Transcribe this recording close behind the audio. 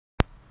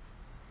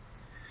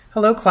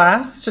Hello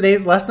class,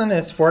 today's lesson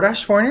is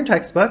 4-4 in your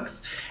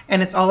textbooks,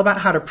 and it's all about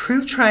how to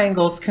prove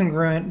triangles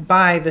congruent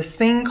by this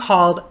thing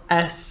called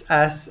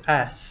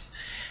SSS.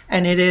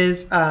 And it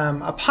is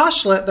a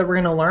postulate that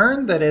we're going to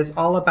learn that is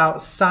all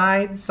about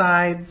side,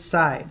 side,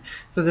 side.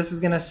 So this is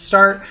going to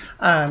start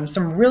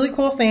some really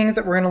cool things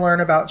that we're going to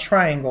learn about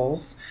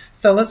triangles.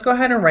 So let's go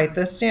ahead and write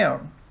this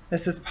down.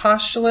 This is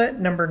postulate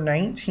number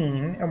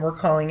 19, and we're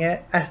calling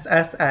it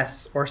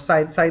SSS, or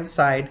side, side,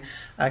 side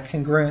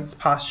congruence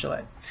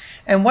postulate.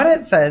 And what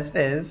it says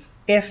is,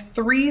 if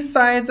 3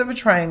 sides of a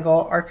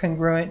triangle are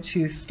congruent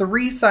to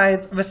 3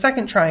 sides of a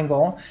second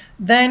triangle,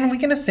 then we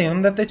can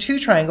assume that the 2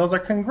 triangles are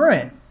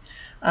congruent.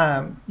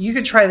 You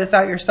could try this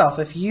out yourself.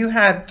 If you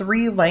had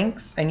 3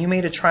 lengths and you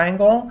made a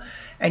triangle,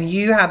 and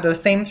you had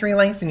those same 3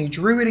 lengths and you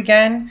drew it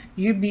again,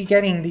 you'd be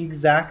getting the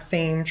exact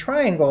same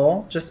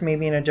triangle, just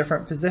maybe in a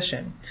different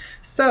position.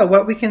 So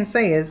what we can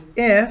say is,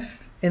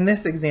 if, in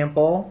this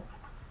example,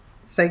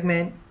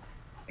 segment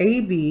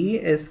AB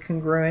is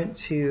congruent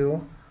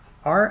to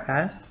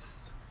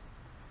RS,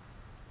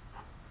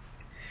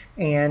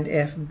 and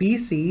if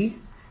BC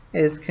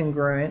is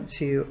congruent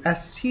to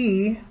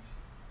ST,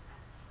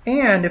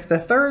 and if the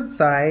third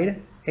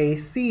side,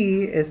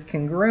 AC, is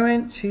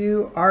congruent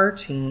to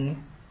RT,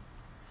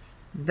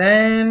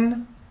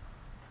 then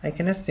I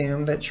can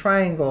assume that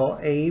triangle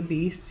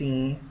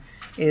ABC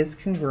is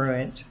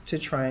congruent to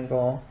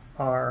triangle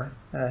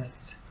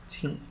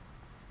RST.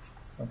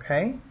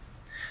 Okay?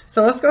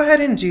 So let's go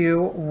ahead and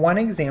do one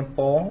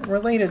example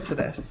related to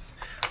this.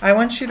 I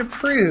want you to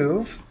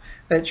prove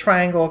that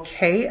triangle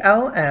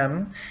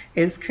KLM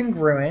is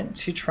congruent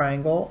to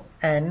triangle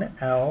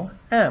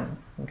NLM.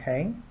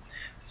 Okay?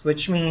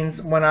 Which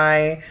means when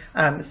I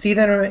see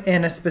them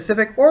in a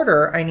specific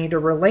order, I need to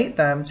relate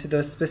them to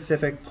those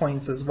specific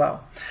points as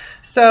well.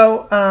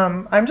 So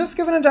I'm just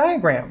given a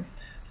diagram.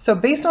 So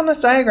based on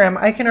this diagram,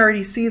 I can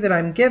already see that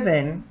I'm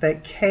given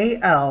that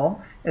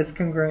KL is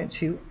congruent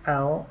to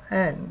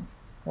LN,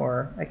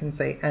 or I can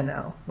say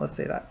NL. Let's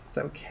say that.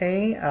 So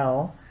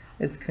KL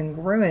is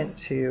congruent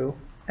to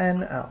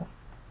NL,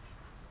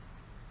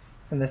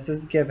 and this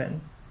is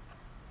given.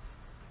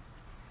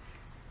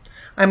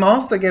 I'm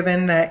also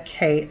given that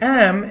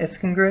KM is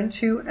congruent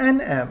to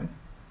NM.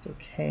 So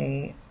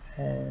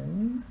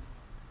KN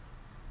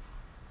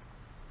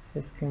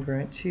is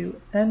congruent to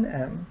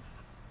NM.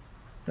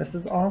 This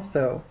is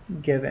also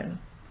given.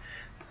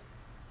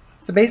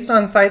 So based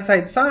on side,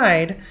 side,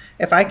 side,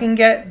 if I can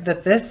get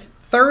that this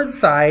third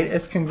side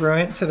is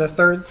congruent to the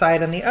third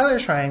side in the other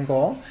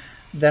triangle,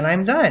 then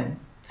I'm done.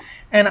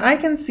 And I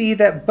can see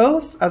that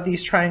both of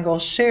these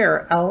triangles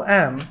share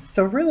LM.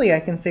 So really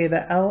I can say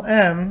that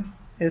LM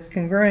is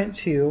congruent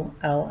to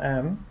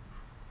LM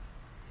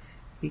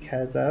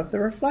because of the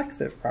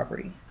reflexive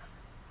property.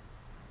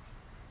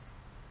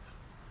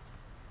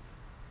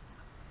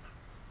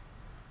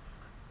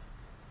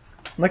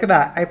 Look at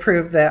that. I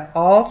proved that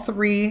all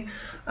 3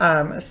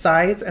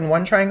 sides in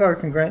one triangle are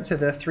congruent to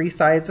the 3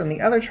 sides in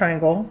the other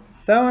triangle.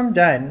 So I'm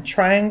done.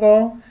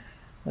 Triangle,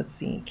 let's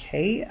see,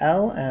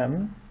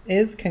 KLM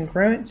is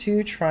congruent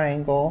to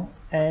triangle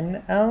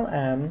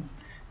NLM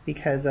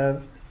because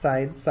of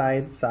side,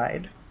 side,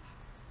 side.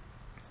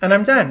 And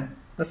I'm done.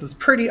 This is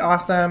pretty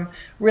awesome,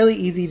 really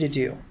easy to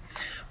do.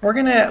 We're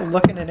going to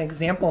look at an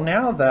example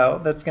now, though,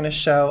 that's going to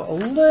show a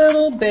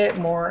little bit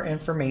more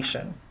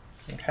information.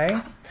 Okay?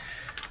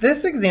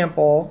 This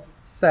example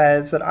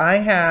says that I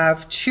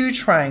have 2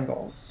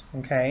 triangles.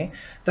 Okay?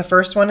 The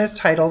first one is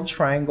titled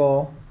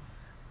triangle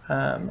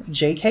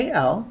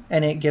JKL,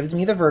 and it gives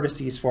me the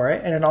vertices for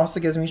it, and it also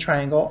gives me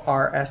triangle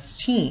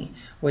RST,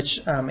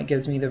 which it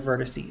gives me the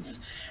vertices.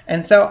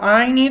 And so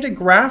I need to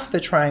graph the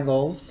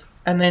triangles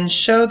and then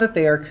show that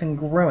they are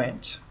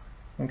congruent.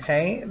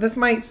 Okay? This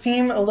might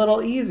seem a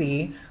little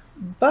easy,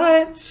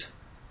 but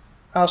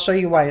I'll show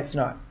you why it's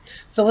not.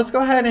 So let's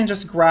go ahead and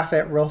just graph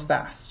it real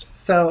fast.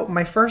 So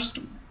my first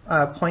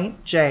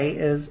point, J,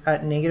 is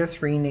at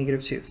 -3,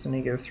 -2. So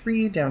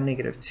 -3 down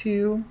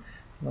 -2. I'm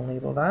going to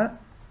label that.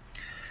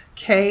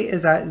 K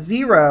is at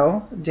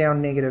 0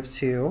 down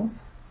 -2.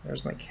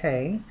 There's my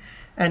K.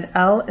 And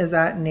L is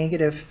at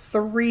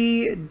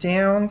 -3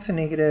 down to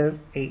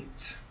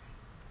 -8.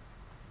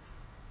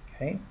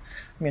 Okay,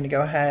 I'm going to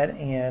go ahead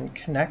and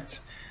connect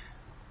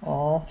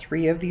all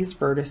 3 of these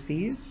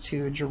vertices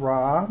to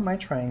draw my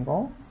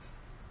triangle.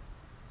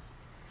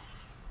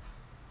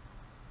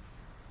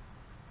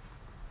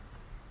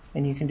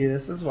 And you can do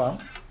this as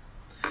well.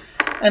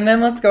 And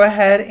then let's go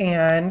ahead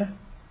and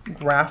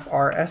graph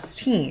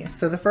RST.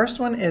 So the first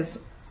one is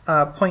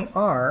point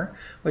R,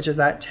 which is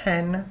at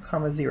 10,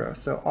 0.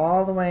 So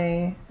all the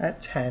way at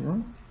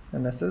 10,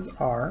 and this is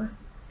R.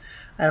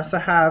 I also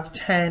have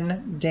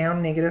 10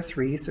 down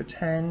 -3, so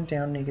 10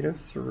 down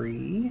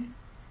 -3.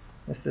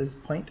 This is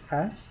point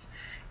S.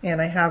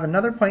 And I have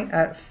another point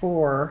at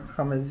 4,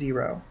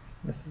 0.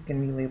 This is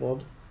going to be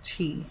labeled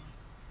T.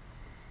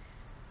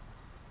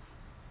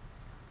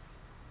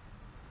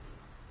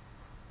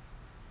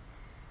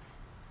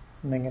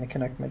 And I'm going to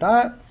connect my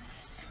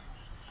dots.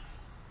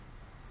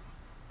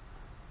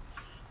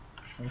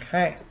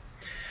 Okay.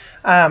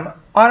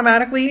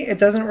 Automatically, it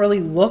doesn't really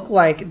look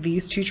like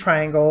these two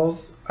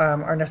triangles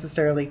are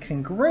necessarily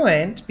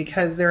congruent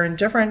because they're in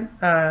different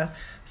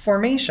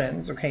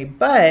formations, okay?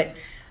 But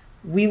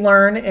we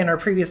learned in our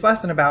previous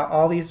lesson about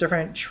all these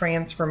different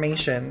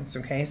transformations,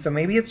 okay? So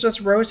maybe it's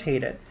just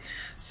rotated.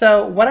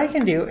 So what I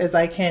can do is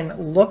I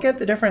can look at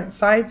the different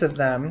sides of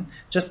them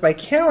just by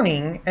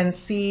counting and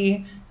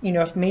see, you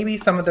know, if maybe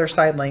some of their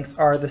side lengths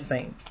are the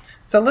same.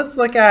 So let's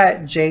look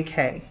at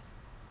JK.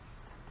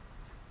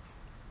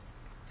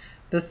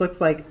 This looks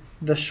like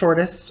the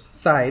shortest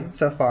side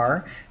so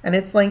far, and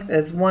its length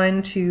is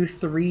 1, 2,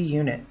 3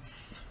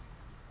 units.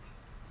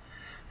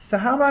 So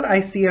how about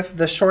I see if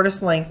the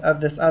shortest length of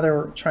this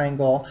other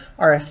triangle,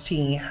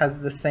 RST, has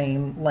the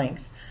same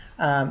length.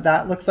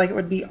 That looks like it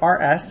would be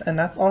RS, and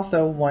that's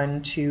also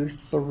 1, 2,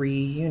 3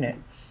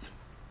 units.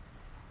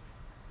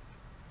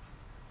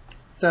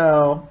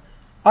 So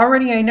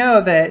already I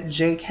know that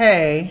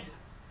JK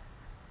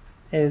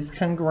is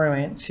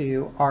congruent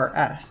to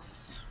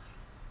RS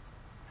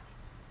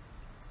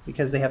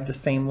because they have the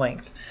same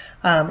length.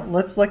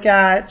 Let's look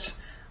at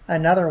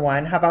another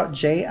one. How about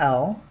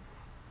JL?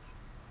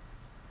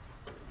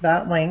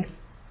 That length,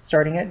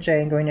 starting at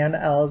J and going down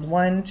to L, is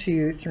 1,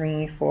 2,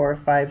 3, 4,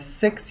 5,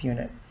 6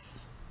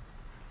 units.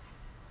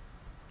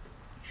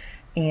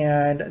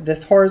 And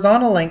this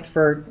horizontal length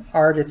for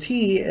R to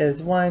T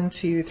is 1,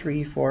 2,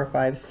 3, 4,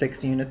 5,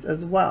 6 units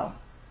as well.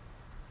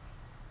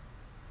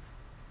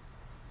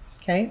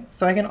 Okay,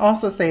 so I can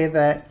also say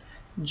that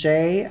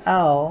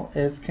JL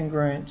is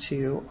congruent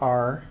to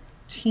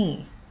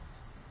RT.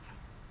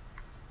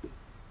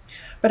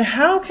 But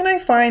how can I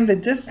find the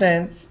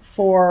distance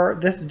for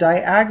this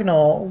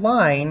diagonal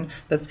line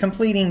that's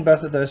completing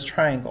both of those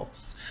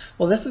triangles?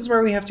 Well, this is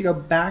where we have to go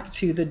back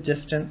to the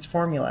distance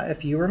formula.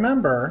 If you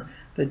remember,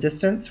 the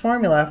distance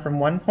formula from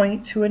one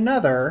point to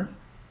another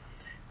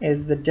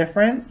is the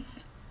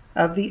difference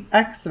of the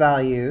x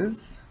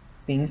values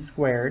being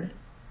squared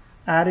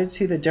added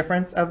to the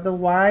difference of the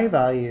y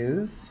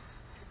values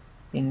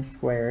being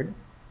squared,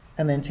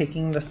 and then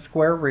taking the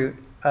square root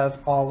of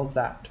all of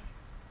that.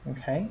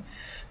 Okay,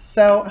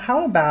 so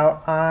how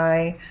about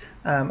I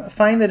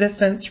find the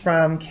distance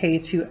from K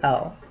to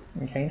L.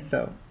 Okay,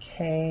 so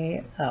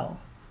KL.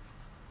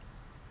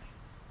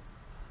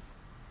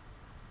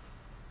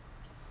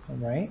 All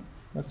right,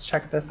 let's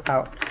check this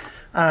out.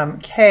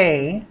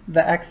 K,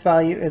 the x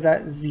value is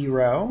at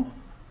 0.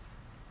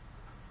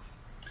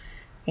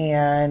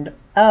 And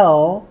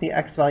L, the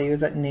x value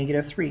is at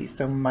 -3,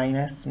 so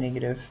minus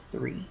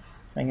 -3.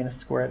 I'm going to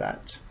square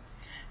that.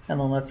 And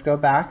then let's go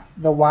back.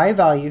 The y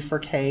value for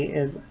K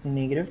is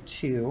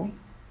 -2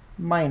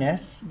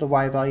 minus the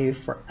y value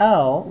for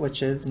L,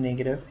 which is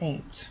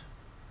 -8.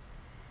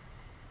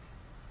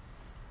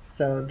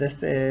 So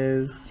this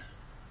is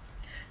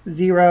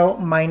 0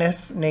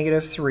 minus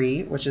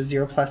 -3, which is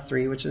 0 plus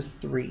 3, which is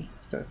 3.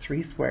 So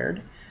 3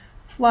 squared,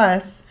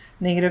 plus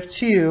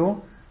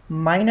 -2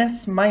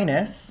 minus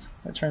minus,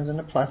 that turns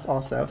into plus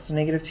also. So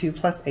 -2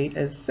 plus 8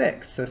 is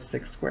 6, so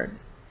 6 squared.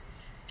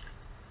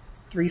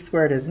 3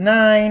 squared is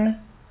 9.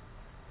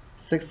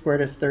 6 squared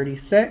is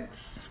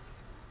 36.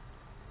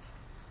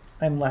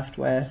 I'm left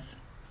with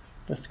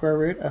the square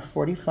root of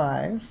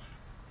 45,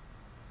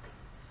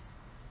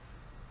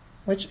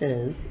 which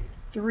is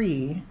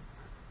 3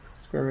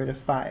 square root of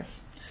 5.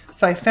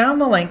 So I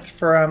found the length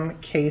from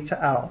K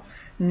to L.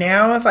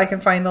 Now if I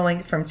can find the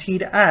length from T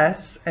to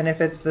S, and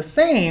if it's the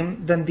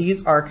same, then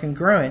these are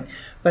congruent.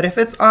 But if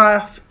it's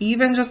off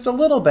even just a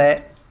little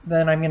bit,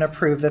 then I'm going to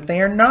prove that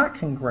they are not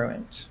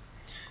congruent.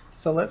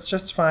 So let's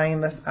just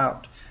find this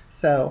out.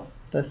 So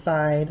the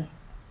side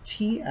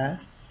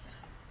TS,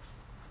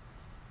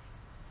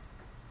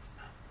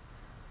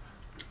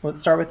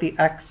 let's start with the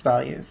x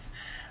values.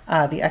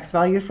 The x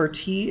value for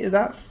T is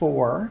at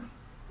 4,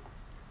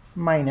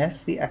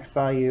 minus the x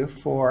value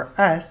for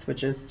S,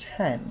 which is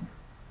 10.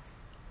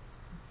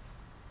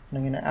 And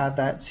I'm going to add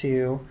that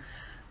to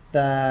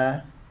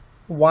the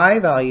y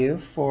value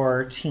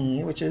for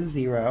T, which is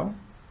 0,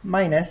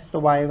 minus the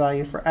y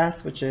value for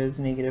S, which is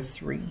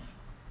 -3.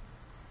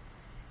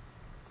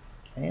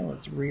 Okay,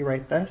 let's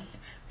rewrite this.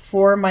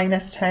 4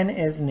 minus 10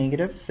 is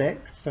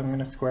 -6, so I'm going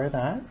to square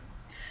that.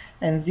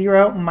 And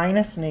 0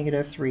 minus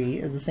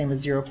 -3 is the same as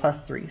 0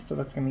 plus 3, so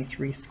that's going to be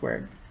 3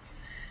 squared.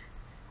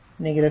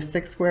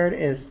 -6 squared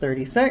is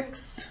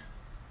 36.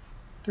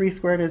 3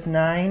 squared is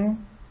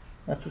 9.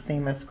 That's the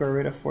same as square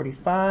root of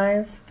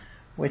 45,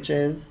 which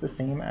is the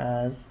same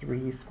as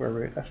 3 square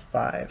root of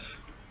 5.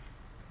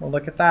 Well,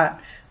 look at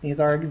that. These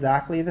are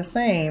exactly the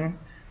same.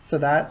 So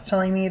that's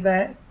telling me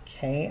that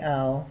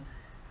KL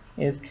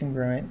is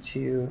congruent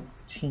to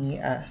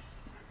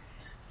TS.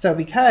 So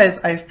because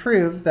I've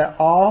proved that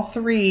all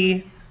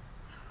 3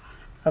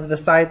 of the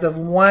sides of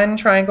one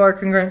triangle are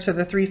congruent to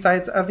the 3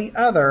 sides of the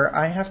other,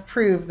 I have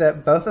proved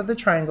that both of the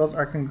triangles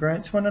are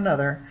congruent to one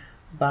another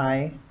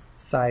by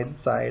side,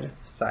 side,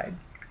 side.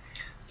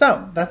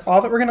 So that's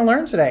all that we're going to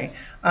learn today.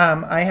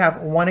 I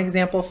have one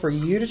example for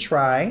you to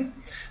try.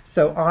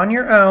 So on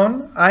your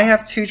own, I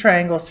have 2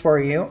 triangles for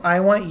you. I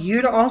want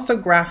you to also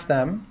graph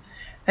them,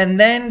 And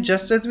then,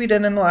 just as we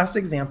did in the last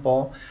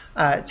example,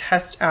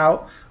 test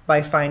out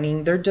by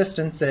finding their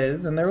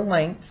distances and their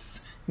lengths,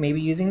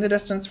 maybe using the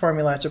distance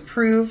formula to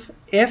prove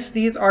if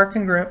these are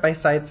congruent by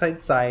side,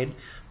 side, side.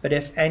 But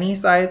if any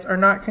sides are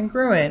not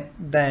congruent,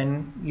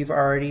 then you've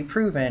already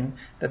proven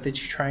that the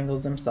two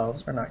triangles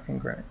themselves are not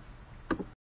congruent.